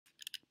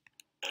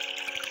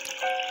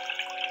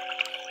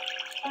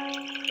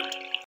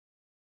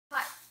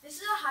Hi, this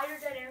is a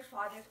HydroDynamics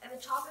project, and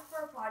the topic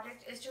for our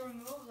project is to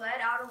remove lead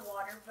out of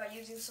water by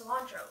using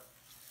cilantro.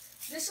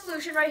 This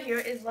solution right here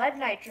is lead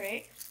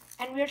nitrate,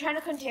 and we are trying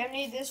to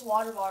contaminate this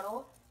water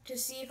bottle to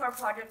see if our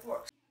project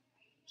works.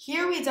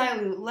 Here we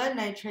dilute lead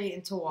nitrate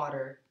into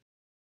water.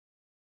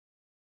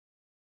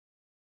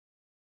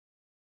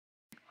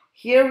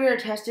 Here we are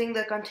testing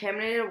the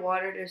contaminated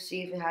water to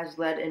see if it has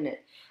lead in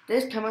it.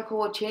 This chemical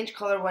will change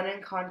color when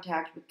in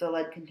contact with the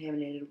lead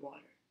contaminated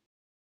water.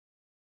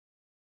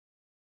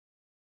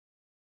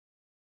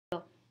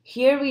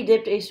 Here we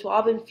dipped a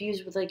swab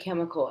infused with a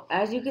chemical.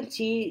 As you can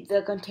see,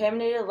 the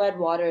contaminated lead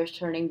water is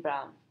turning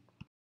brown.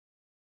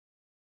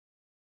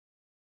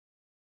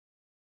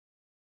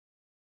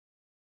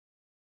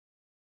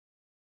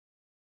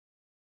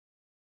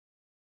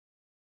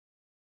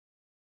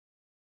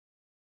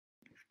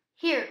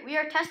 Here, we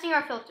are testing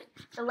our filter.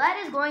 The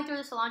lead is going through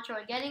the cilantro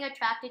and getting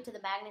attracted to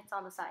the magnets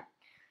on the side.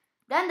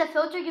 Then the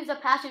filter gives a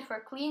passage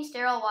for clean,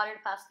 sterile water to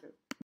pass through.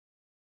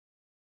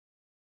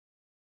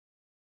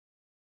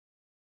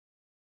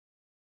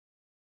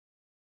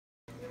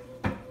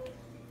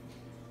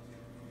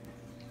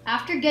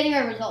 After getting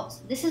our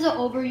results, this is an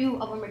overview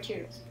of our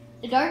materials.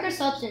 The darker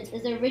substance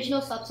is the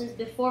original substance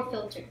before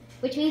filter,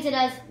 which means it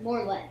has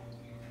more lead.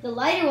 The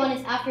lighter one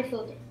is after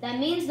filter. That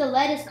means the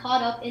lead is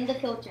caught up in the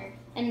filter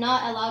and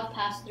not allowed to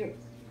pass through.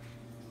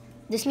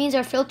 This means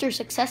our filter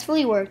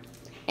successfully worked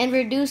and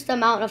reduced the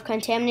amount of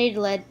contaminated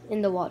lead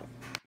in the water.